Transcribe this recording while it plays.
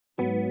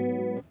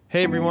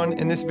Hey everyone,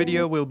 in this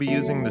video we'll be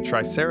using the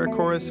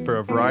TriceraChorus for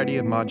a variety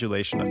of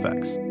modulation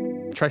effects.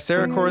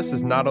 TriceraChorus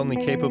is not only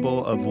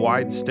capable of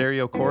wide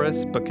stereo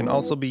chorus, but can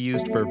also be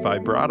used for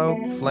vibrato,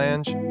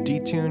 flange,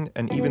 detune,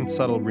 and even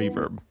subtle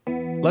reverb.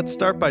 Let's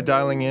start by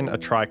dialing in a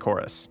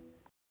tri-chorus.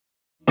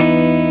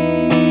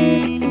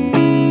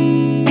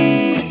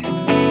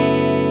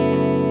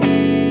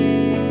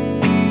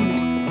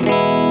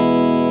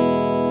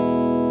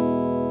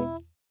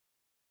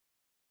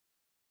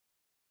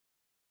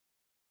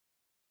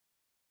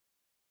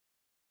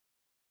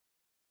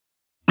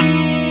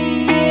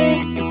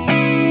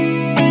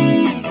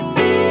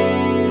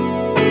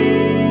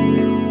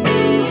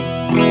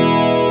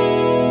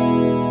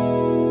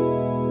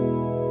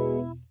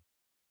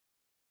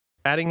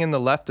 Adding in the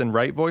left and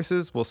right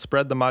voices will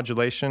spread the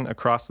modulation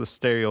across the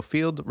stereo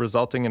field,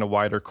 resulting in a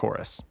wider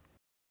chorus.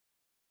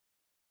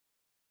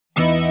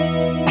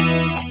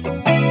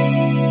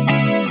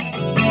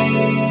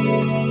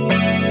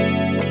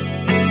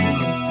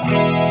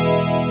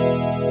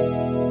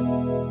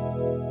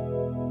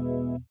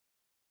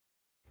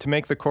 To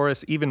make the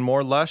chorus even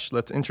more lush,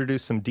 let's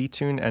introduce some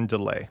detune and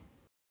delay.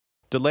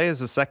 Delay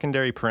is a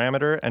secondary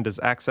parameter and is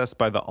accessed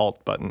by the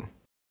Alt button.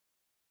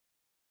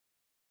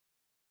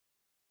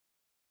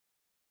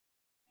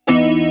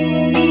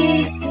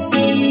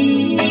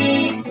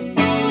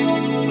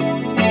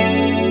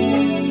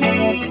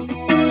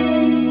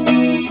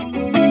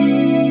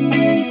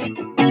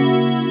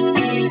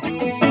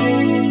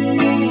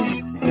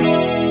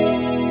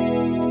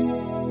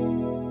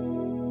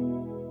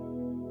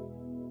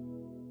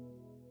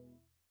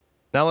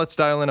 Now let's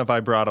dial in a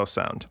vibrato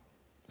sound.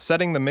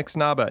 Setting the mix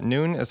knob at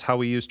noon is how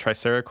we use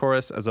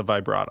TriceraChorus as a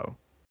vibrato.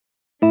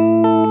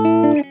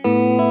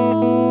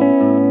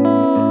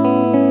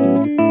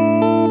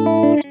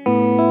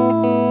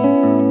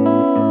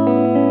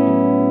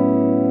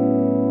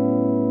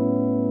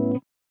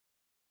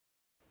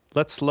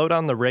 Let's slow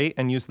down the rate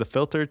and use the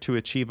filter to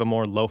achieve a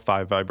more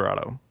lo-fi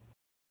vibrato.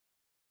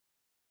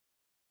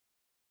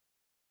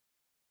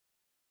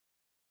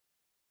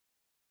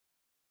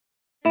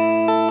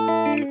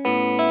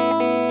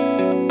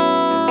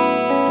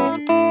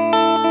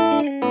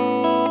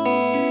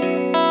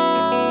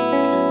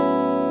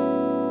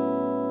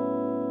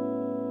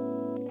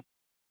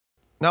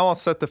 Now I'll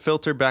set the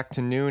filter back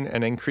to noon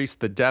and increase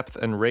the depth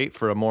and rate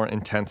for a more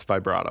intense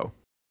vibrato.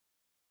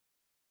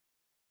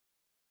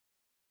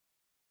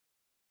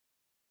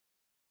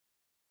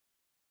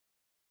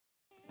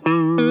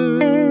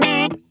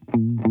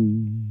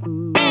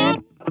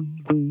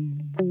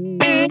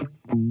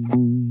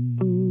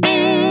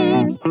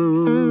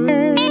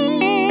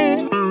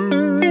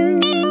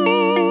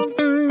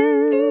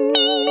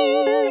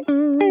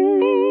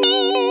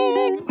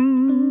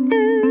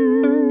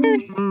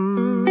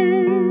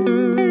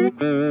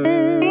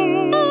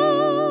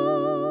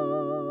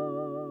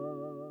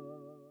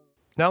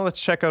 Now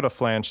let's check out a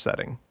flange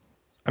setting.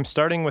 I'm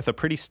starting with a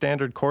pretty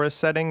standard chorus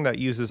setting that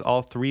uses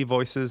all three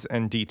voices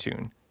and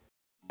detune.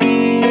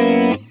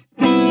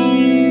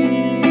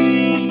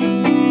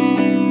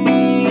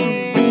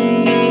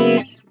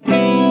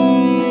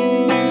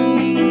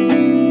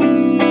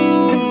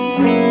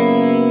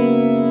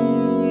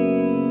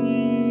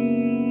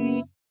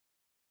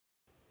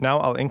 Now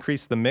I'll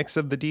increase the mix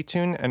of the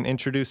detune and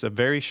introduce a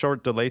very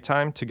short delay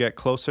time to get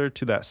closer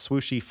to that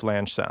swooshy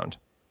flange sound.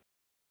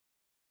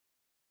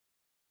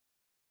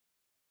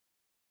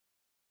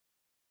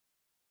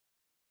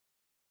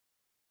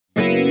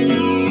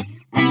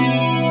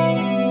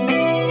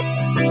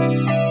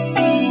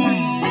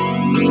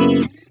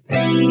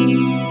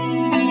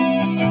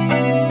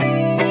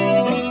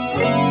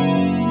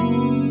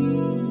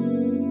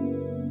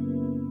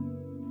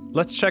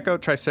 Let's check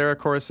out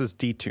TriceraChorus's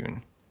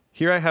detune.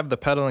 Here I have the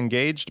pedal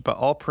engaged, but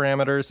all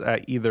parameters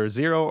at either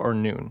 0 or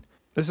noon.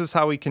 This is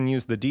how we can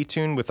use the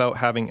detune without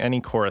having any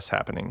chorus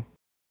happening.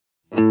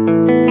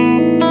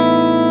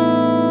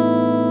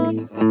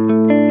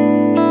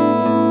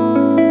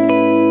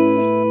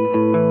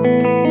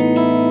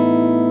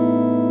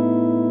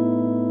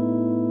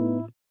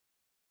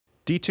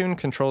 Detune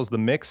controls the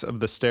mix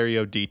of the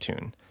stereo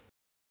detune.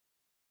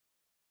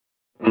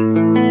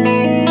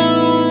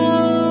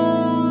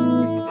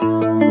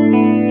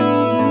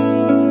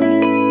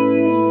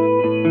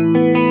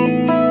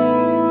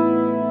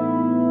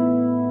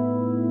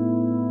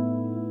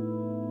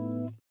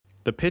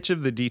 The pitch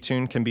of the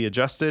detune can be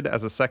adjusted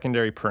as a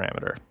secondary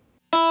parameter.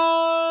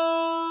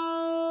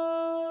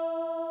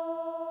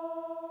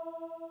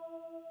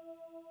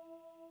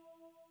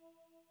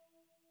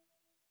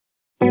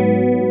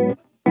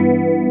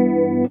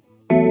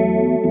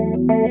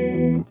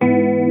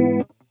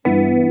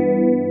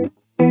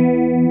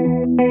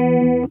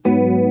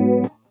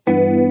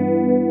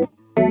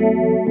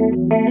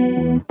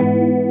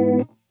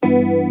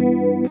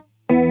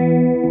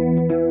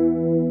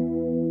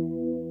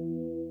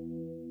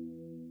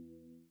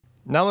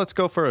 Now let's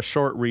go for a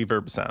short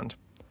reverb sound.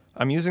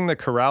 I'm using the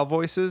chorale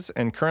voices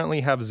and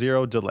currently have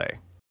 0 delay.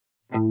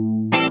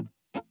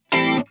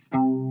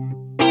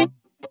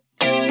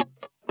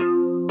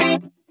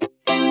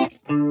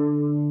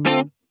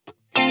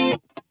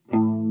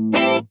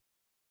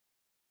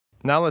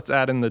 Now let's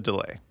add in the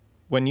delay.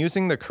 When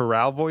using the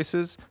chorale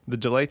voices, the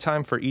delay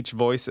time for each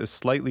voice is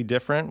slightly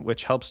different,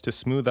 which helps to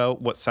smooth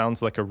out what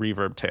sounds like a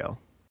reverb tail.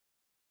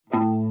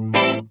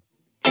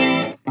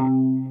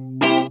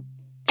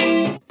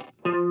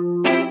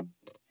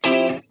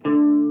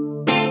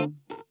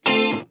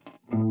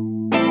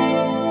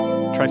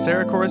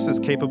 TriceraChorus is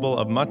capable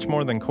of much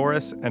more than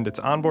chorus, and its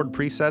onboard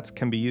presets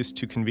can be used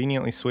to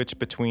conveniently switch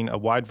between a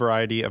wide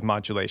variety of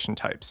modulation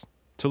types.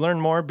 To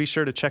learn more, be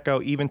sure to check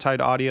out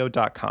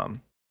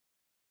eventideaudio.com.